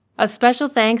A special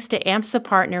thanks to AMSA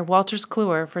partner Wolters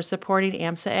Kluwer for supporting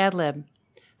AMSA AdLib.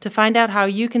 To find out how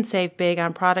you can save big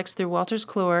on products through Wolters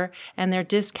Kluwer and their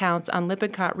discounts on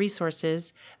Lippincott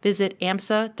resources, visit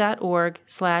amsa.org/WK.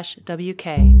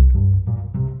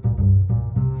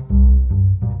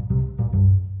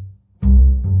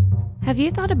 Have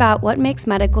you thought about what makes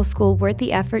medical school worth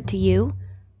the effort to you?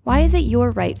 Why is it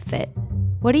your right fit?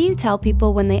 What do you tell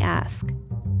people when they ask?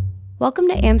 Welcome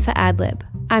to AMSA AdLib.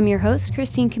 I'm your host,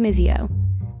 Christine Camizio.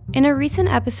 In a recent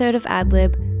episode of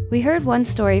AdLib, we heard one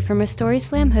story from a story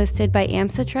slam hosted by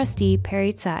AMSA trustee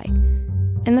Perry Tsai.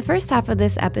 In the first half of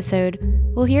this episode,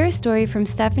 we'll hear a story from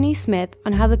Stephanie Smith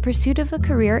on how the pursuit of a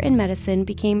career in medicine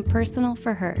became personal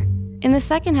for her. In the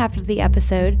second half of the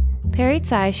episode, Perry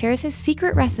Tsai shares his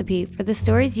secret recipe for the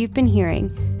stories you've been hearing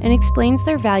and explains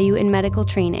their value in medical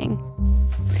training.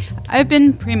 I've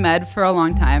been pre-med for a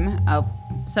long time.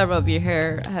 Several of you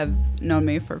here have known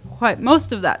me for quite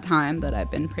most of that time that I've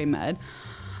been pre-med.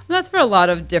 And that's for a lot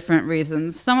of different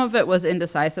reasons. Some of it was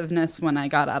indecisiveness when I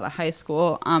got out of high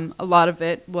school. A lot of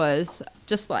it was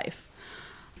just life.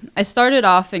 I started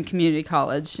off in community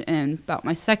college, and about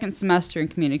my second semester in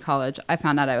community college, I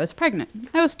found out I was pregnant.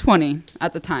 I was 20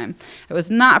 at the time. I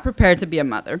was not prepared to be a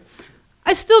mother.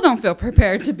 I still don't feel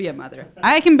prepared to be a mother.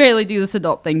 I can barely do this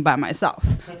adult thing by myself,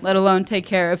 let alone take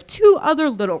care of 2 other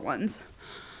little ones.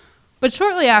 But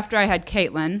shortly after I had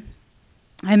Caitlin,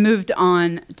 I moved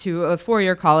on to a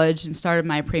 4-year college and started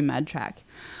my pre-med track.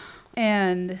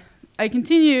 And I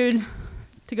continued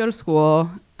to go to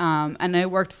school, and I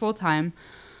worked full-time.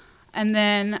 And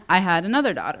then I had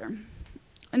another daughter.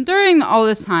 And during all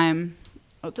this time,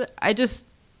 I just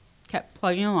kept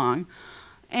plugging along.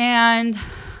 And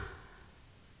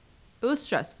it was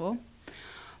stressful,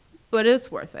 but it's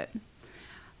worth it.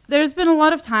 There's been a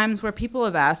lot of times where people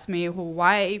have asked me, well,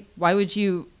 why would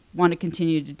you want to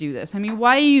continue to do this? I mean,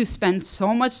 why do you spend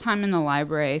so much time in the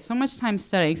library, so much time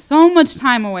studying, so much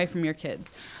time away from your kids?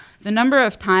 The number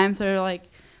of times that are like,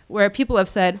 where people have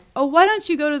said, oh, why don't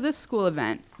you go to this school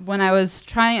event when I was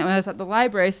at the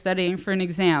library studying for an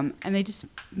exam, and they just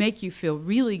make you feel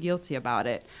really guilty about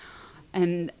it.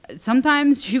 And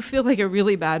sometimes you feel like a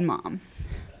really bad mom.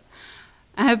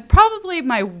 Probably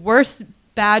my worst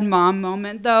bad mom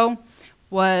moment, though,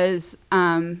 was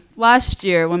last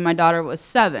year when my daughter was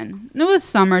 7. It was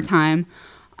summertime,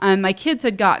 and my kids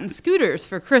had gotten scooters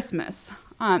for Christmas.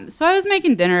 So I was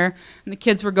making dinner, and the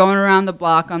kids were going around the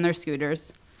block on their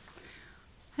scooters.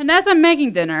 And as I'm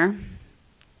making dinner,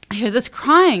 I hear this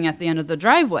crying at the end of the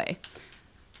driveway.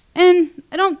 And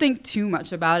I don't think too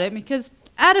much about it because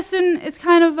Addison is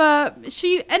kind of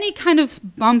any kind of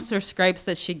bumps or scrapes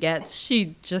that she gets,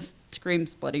 she just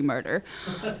screams bloody murder.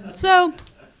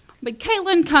 But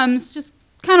Caitlin comes just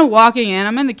kind of walking in.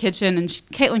 I'm in the kitchen, and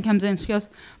Caitlin comes in, and she goes,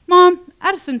 Mom,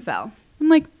 Addison fell. I'm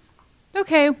like,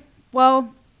 okay,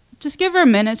 well, just give her a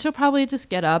minute. She'll probably just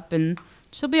get up, and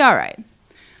she'll be all right.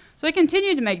 So I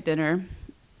continued to make dinner,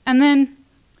 and then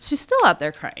she's still out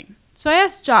there crying. So I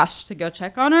asked Josh to go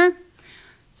check on her.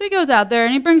 So he goes out there,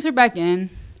 and he brings her back in.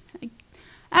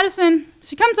 Addison,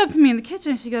 she comes up to me in the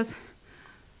kitchen, and she goes,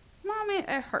 Mommy,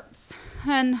 it hurts.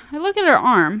 And I look at her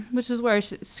arm, which is where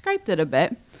she scraped it a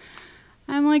bit.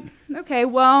 I'm like, okay,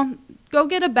 well, go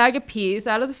get a bag of peas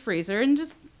out of the freezer and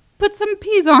just put some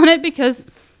peas on it because,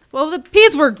 well, the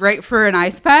peas were great for an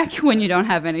ice pack when you don't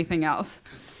have anything else.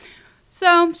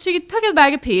 So she took a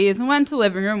bag of peas and went to the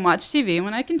living room, watched TV,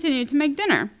 when I continued to make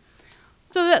dinner.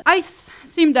 So the ice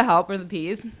seemed to help, or the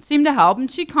peas seemed to help, and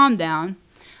she calmed down.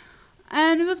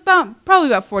 And it was probably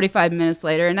about 45 minutes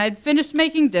later, and I'd finished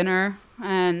making dinner,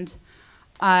 and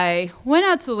I went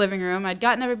out to the living room. I'd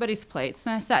gotten everybody's plates,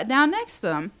 and I sat down next to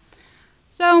them.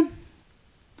 So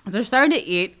as I started to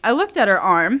eat, I looked at her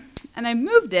arm, and I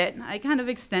moved it. I kind of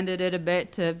extended it a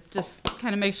bit to just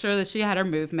kind of make sure that she had her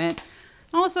movement.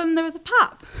 All of a sudden, there was a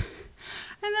pop.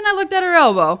 And then I looked at her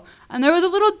elbow, and there was a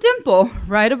little dimple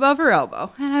right above her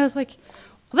elbow. And I was like,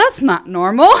 well, that's not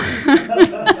normal.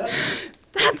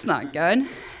 That's not good.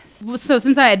 So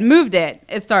since I had moved it,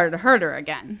 it started to hurt her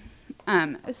again.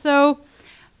 So I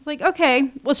was like, okay,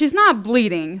 well, she's not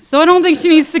bleeding, so I don't think she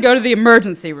needs to go to the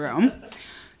emergency room.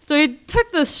 So he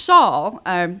took this shawl,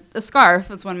 a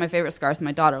scarf. It's one of my favorite scarves.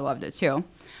 My daughter loved it, too.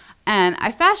 And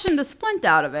I fashioned a splint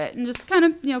out of it and just kind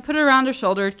of, put it around her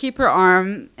shoulder to keep her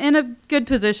arm in a good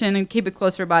position and keep it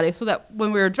close to her body so that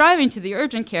when we were driving to the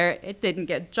urgent care, it didn't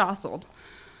get jostled.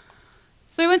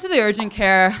 So we went to the urgent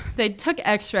care. They took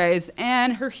x-rays,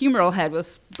 and her humeral head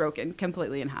was broken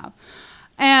completely in half.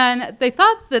 And they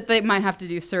thought that they might have to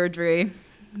do surgery,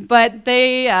 but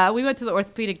we went to the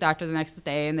orthopedic doctor the next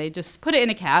day, and they just put it in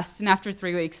a cast, and after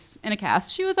 3 weeks in a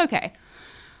cast, she was okay.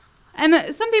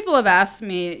 And some people have asked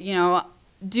me,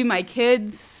 do my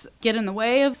kids get in the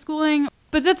way of schooling?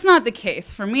 But that's not the case.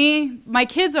 For me, my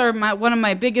kids are one of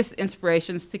my biggest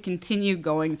inspirations to continue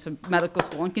going to medical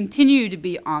school and continue to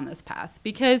be on this path,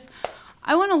 because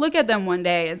I want to look at them one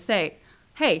day and say,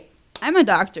 hey, I'm a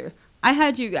doctor. I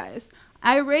had you guys.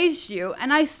 I raised you,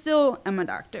 and I still am a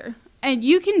doctor. And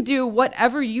you can do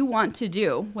whatever you want to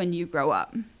do when you grow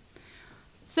up.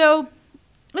 So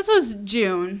this was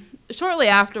June. Shortly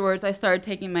afterwards, I started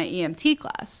taking my EMT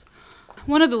class.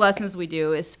 One of the lessons we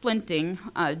do is splinting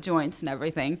joints and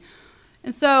everything.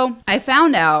 And so I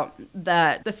found out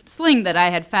that the sling that I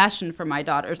had fashioned for my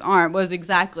daughter's arm was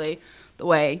exactly the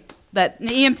way that an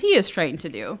EMT is trained to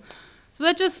do. So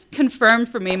that just confirmed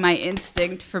for me my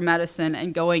instinct for medicine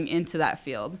and going into that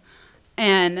field.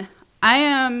 And I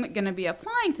am going to be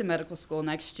applying to medical school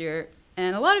next year.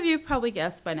 And a lot of you have probably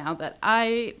guessed by now that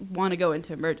I want to go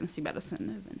into emergency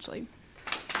medicine eventually.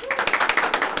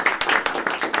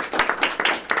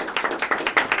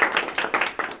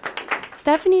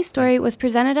 Stephanie's story was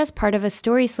presented as part of a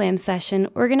Story Slam session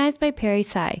organized by Perry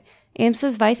Tsai,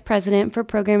 AMSA's Vice President for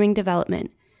Programming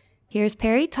Development. Here's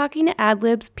Perry talking to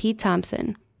AdLib's Pete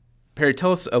Thompson. Perry,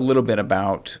 tell us a little bit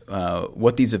about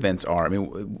what these events are. I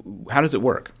mean, how does it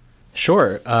work?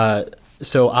 Sure.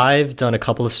 So I've done a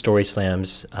couple of Story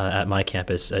Slams at my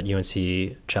campus at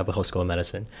UNC Chapel Hill School of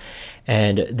Medicine.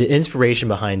 And the inspiration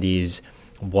behind these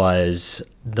was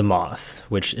The Moth,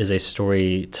 which is a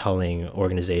storytelling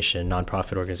organization,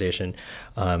 nonprofit organization,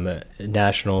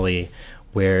 nationally,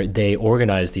 where they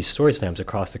organize these story slams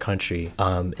across the country,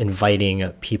 inviting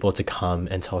people to come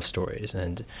and tell stories.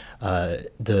 And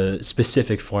the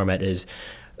specific format is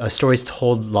stories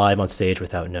told live on stage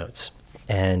without notes.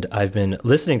 And I've been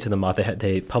listening to The Moth.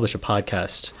 They publish a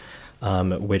podcast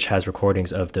which has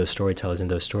recordings of those storytellers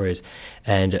and those stories.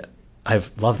 And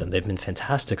I've loved them. They've been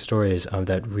fantastic stories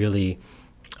that really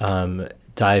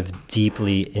dive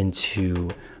deeply into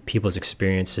people's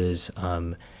experiences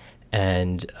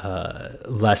and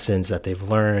lessons that they've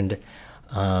learned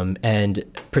and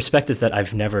perspectives that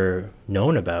I've never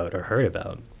known about or heard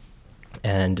about.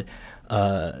 And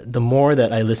the more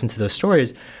that I listen to those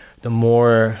stories, the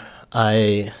more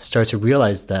I start to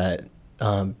realize that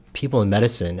people in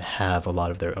medicine have a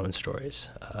lot of their own stories.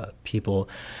 People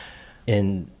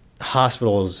in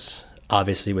hospitals,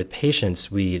 obviously with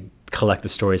patients, we collect the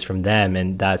stories from them,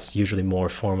 and that's usually more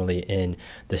formally in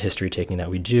the history taking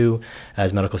that we do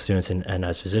as medical students and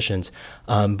as physicians.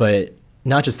 But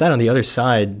not just that, on the other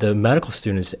side, the medical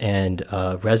students and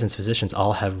residents, physicians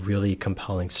all have really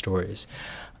compelling stories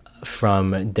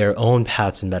from their own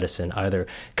paths in medicine, either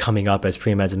coming up as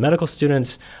pre-meds and medical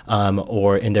students,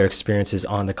 or in their experiences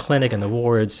on the clinic and the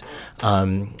wards,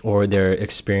 or their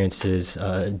experiences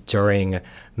during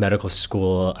medical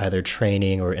school, either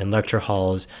training or in lecture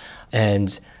halls.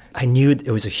 And I knew it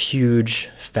was a huge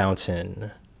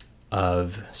fountain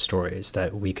of stories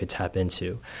that we could tap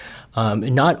into,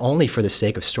 not only for the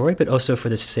sake of story, but also for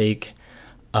the sake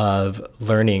of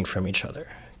learning from each other.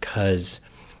 Because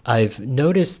I've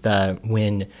noticed that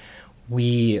when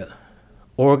we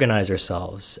organize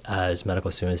ourselves as medical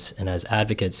students and as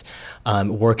advocates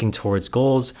working towards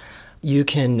goals, you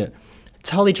can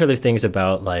tell each other things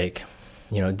about, like,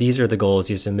 these are the goals,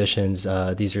 these are missions,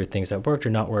 these are things that worked or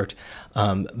not worked.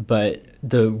 But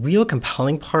the real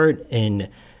compelling part in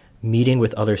meeting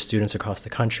with other students across the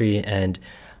country and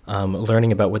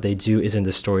learning about what they do is in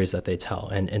the stories that they tell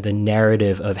and the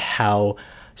narrative of how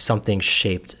something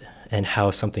shaped and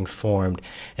how something formed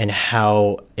and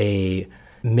how a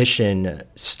mission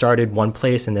started one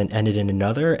place and then ended in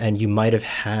another. And you might have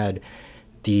had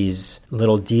these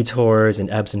little detours and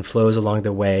ebbs and flows along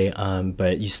the way,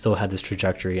 but you still had this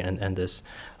trajectory and this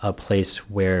place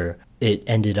where it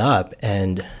ended up.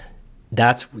 And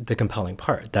that's the compelling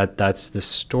part. That's the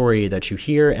story that you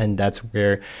hear, and that's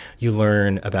where you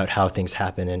learn about how things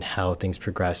happen and how things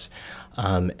progress,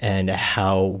 and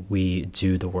how we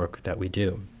do the work that we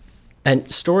do.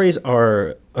 And stories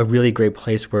are a really great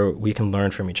place where we can learn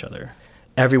from each other.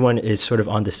 Everyone is sort of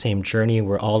on the same journey.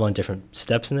 We're all on different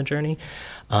steps in the journey.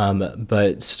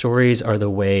 But stories are the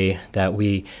way that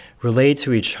we relate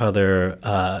to each other,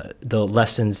 the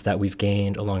lessons that we've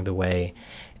gained along the way.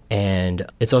 And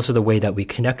it's also the way that we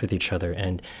connect with each other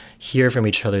and hear from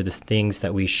each other the things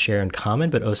that we share in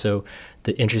common, but also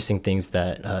the interesting things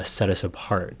that set us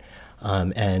apart,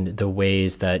 and the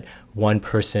ways that one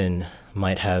person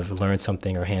might have learned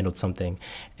something or handled something,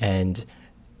 and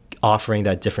offering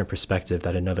that different perspective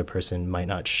that another person might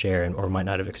not share or might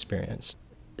not have experienced.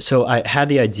 So I had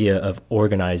the idea of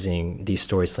organizing these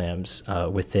story slams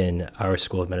within our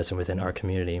School of Medicine, within our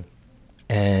community.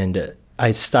 And I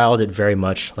styled it very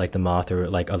much like The Moth or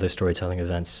like other storytelling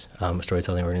events,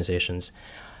 storytelling organizations.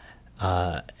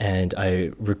 And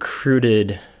I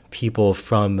recruited people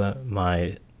from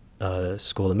my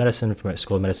School of Medicine, from my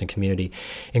School of Medicine community,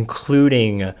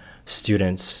 including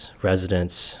students,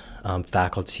 residents,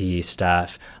 faculty,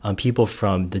 staff, people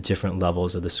from the different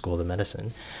levels of the School of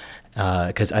Medicine,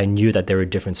 because I knew that there were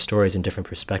different stories and different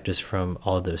perspectives from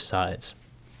all of those sides.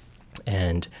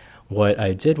 And what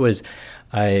I did was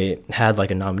I had like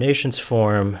a nominations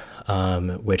form,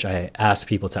 which I asked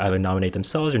people to either nominate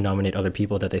themselves or nominate other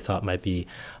people that they thought might be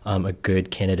a good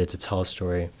candidate to tell a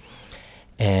story.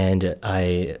 And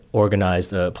I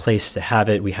organized a place to have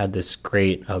it. We had this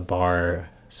great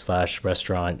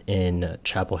bar/restaurant in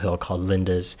Chapel Hill called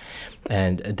Linda's,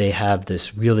 and they have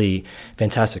this really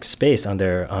fantastic space on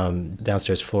their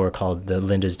downstairs floor called the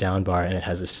Linda's Down Bar, and it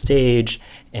has a stage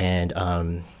and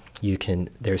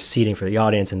there's seating for the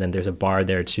audience, and then there's a bar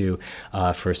there too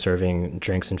for serving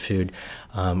drinks and food,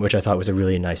 which I thought was a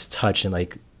really nice touch and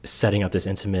like setting up this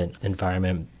intimate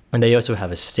environment. And they also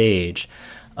have a stage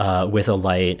with a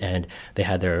light, and they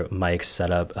had their mics set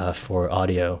up for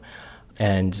audio.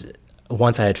 And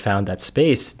once I had found that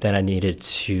space, then I needed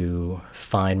to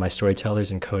find my storytellers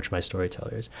and coach my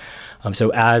storytellers.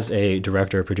 So as a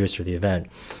director or producer of the event,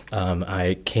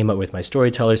 I came up with my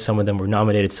storytellers. Some of them were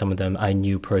nominated, some of them I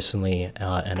knew personally,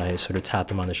 and I sort of tapped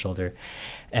them on the shoulder.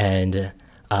 And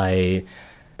I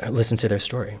listened to their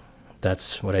story.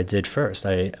 That's what I did first.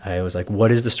 I was like,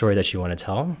 what is the story that you want to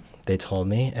tell? They told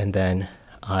me, and then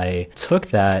I took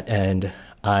that and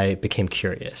I became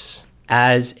curious.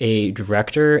 As a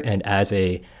director and as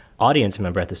a audience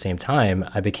member at the same time,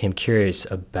 I became curious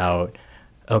about,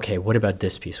 okay, what about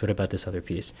this piece? What about this other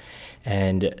piece?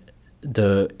 And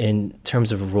in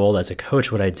terms of role as a coach,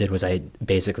 what I did was I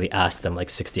basically asked them like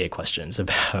 68 questions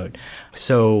about,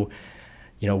 so,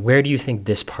 where do you think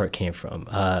this part came from?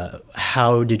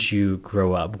 How did you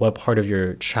grow up? What part of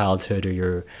your childhood or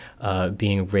your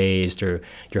being raised or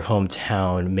your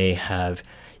hometown may have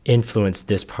influenced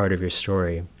this part of your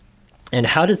story? And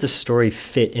how does the story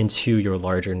fit into your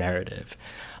larger narrative,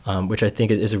 which I think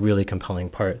is a really compelling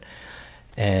part.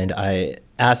 And I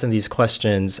asked them these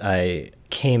questions. I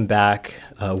came back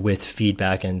with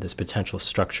feedback and this potential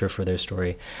structure for their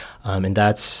story. And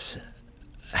that's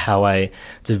how I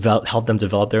help them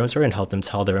develop their own story and help them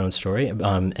tell their own story.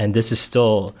 And this is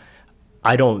still,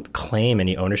 I don't claim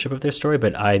any ownership of their story,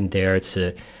 but I'm there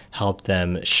to help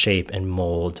them shape and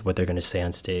mold what they're going to say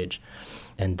on stage.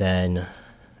 And then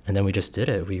we just did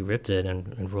it. We ripped it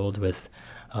and rolled with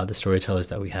the storytellers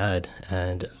that we had.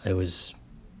 And it was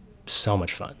so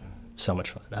much fun. So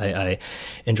much fun. I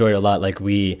enjoyed it a lot. Like,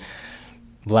 we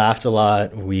laughed a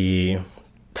lot. We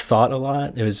thought a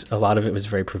lot. A lot of it was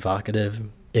very provocative.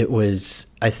 It was,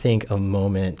 I think, a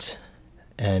moment,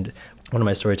 and one of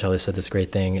my storytellers said this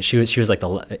great thing. She was like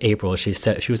April. She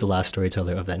said she was the last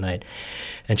storyteller of that night,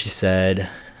 and she said,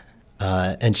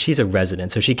 and she's a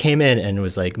resident, so she came in and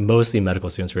was like, mostly medical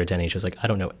students were attending. She was like, I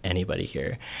don't know anybody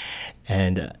here,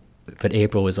 but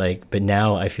April was like, but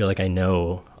now I feel like I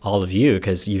know all of you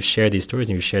because you've shared these stories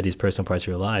and you've shared these personal parts of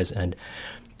your lives, and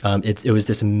it was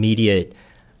this immediate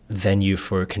venue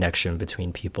for connection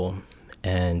between people,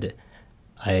 and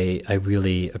I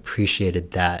really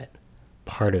appreciated that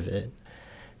part of it,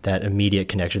 that immediate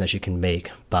connection that you can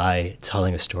make by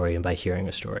telling a story and by hearing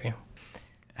a story.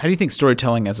 How do you think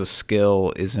storytelling as a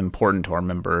skill is important to our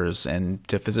members and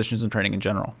to physicians in training in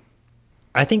general?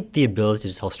 I think the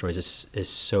ability to tell stories is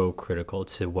so critical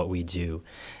to what we do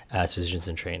as physicians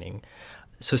in training.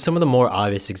 So some of the more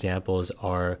obvious examples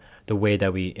are the way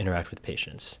that we interact with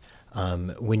patients.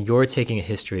 When you're taking a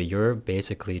history, you're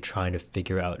basically trying to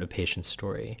figure out a patient's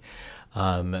story.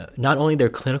 Not only their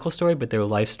clinical story, but their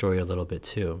life story a little bit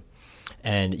too.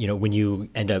 And, when you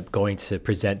end up going to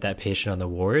present that patient on the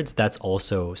wards, that's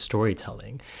also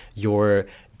storytelling. You're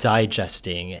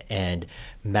digesting and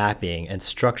mapping and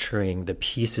structuring the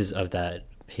pieces of that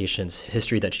patient's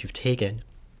history that you've taken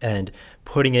and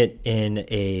putting it in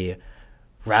a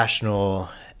rational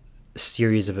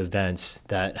series of events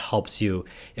that helps you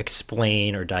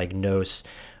explain or diagnose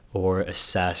or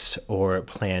assess or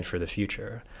plan for the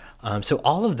future. So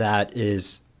all of that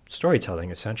is storytelling,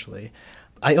 essentially.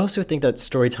 I also think that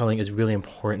storytelling is really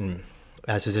important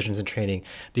as physicians in training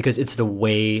because it's the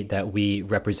way that we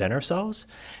represent ourselves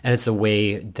and it's the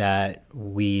way that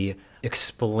we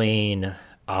explain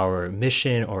our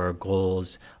mission or our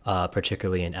goals,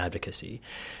 particularly in advocacy.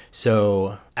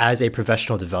 So as a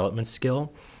professional development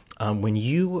skill, when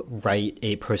you write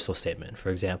a personal statement, for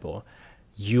example,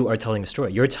 you are telling a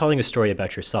story. You're telling a story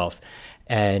about yourself.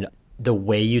 And the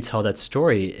way you tell that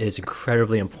story is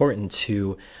incredibly important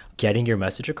to getting your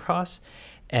message across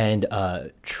and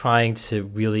trying to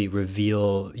really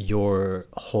reveal your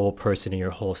whole person and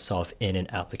your whole self in an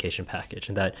application package.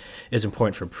 And that is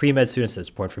important for pre-med students, that's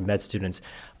important for med students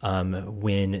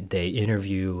when they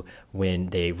interview, when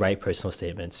they write personal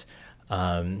statements,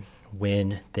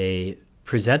 when they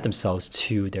present themselves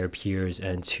to their peers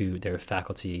and to their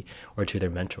faculty or to their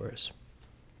mentors.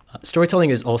 Storytelling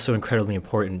is also incredibly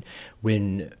important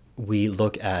when we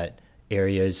look at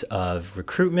areas of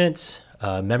recruitment,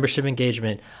 membership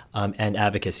engagement, and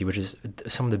advocacy, which is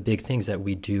some of the big things that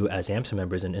we do as AMSA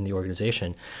members in the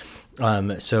organization.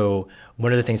 So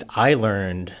one of the things I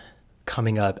learned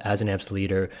coming up as an AMSA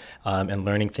leader and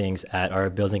learning things at our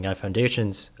Building Out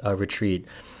Foundations retreat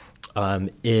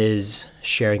is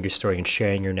sharing your story and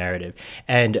sharing your narrative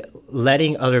and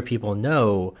letting other people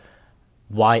know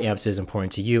why AMSA is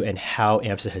important to you and how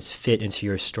AMSA has fit into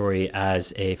your story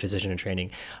as a physician in training,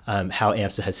 how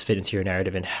AMSA has fit into your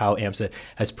narrative, and how AMSA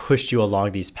has pushed you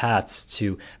along these paths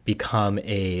to become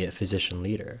a physician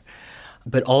leader.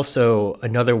 But also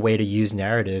another way to use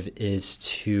narrative is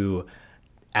to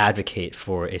advocate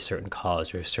for a certain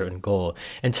cause or a certain goal.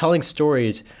 And telling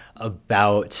stories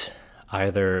about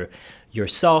either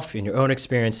yourself and your own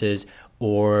experiences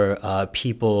or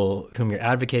people whom you're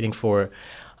advocating for,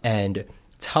 and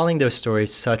telling those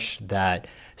stories such that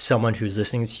someone who's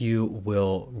listening to you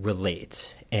will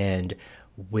relate and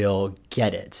will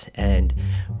get it and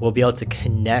will be able to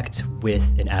connect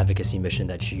with an advocacy mission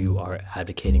that you are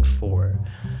advocating for.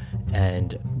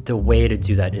 And the way to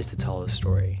do that is to tell a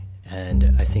story.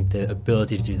 And I think the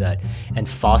ability to do that and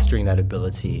fostering that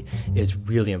ability is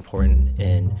really important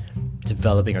in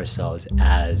developing ourselves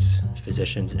as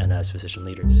physicians and as physician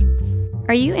leaders.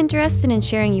 Are you interested in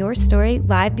sharing your story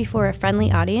live before a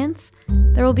friendly audience?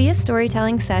 There will be a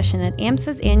storytelling session at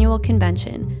AMSA's annual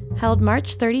convention, held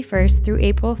March 31st through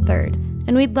April 3rd,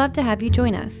 and we'd love to have you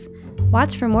join us.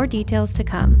 Watch for more details to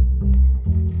come.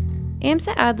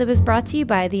 AMSA AdLib is brought to you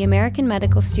by the American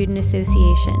Medical Student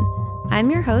Association. I'm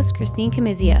your host, Christine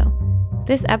Camizio.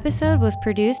 This episode was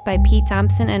produced by Pete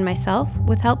Thompson and myself,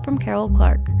 with help from Carol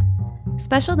Clark.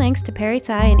 Special thanks to Perry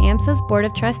Tai and AMSA's Board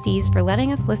of Trustees for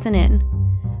letting us listen in.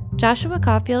 Joshua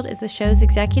Caulfield is the show's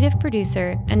executive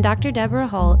producer, and Dr. Deborah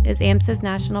Hull is AMSA's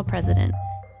national president.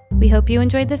 We hope you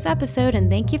enjoyed this episode, and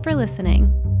thank you for listening.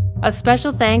 A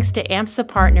special thanks to AMSA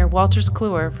partner Wolters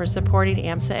Kluwer for supporting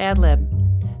AMSA AdLib.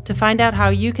 To find out how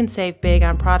you can save big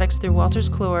on products through Wolters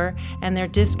Kluwer and their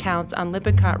discounts on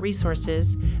Lippincott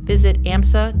resources, visit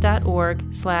amsa.org/WK.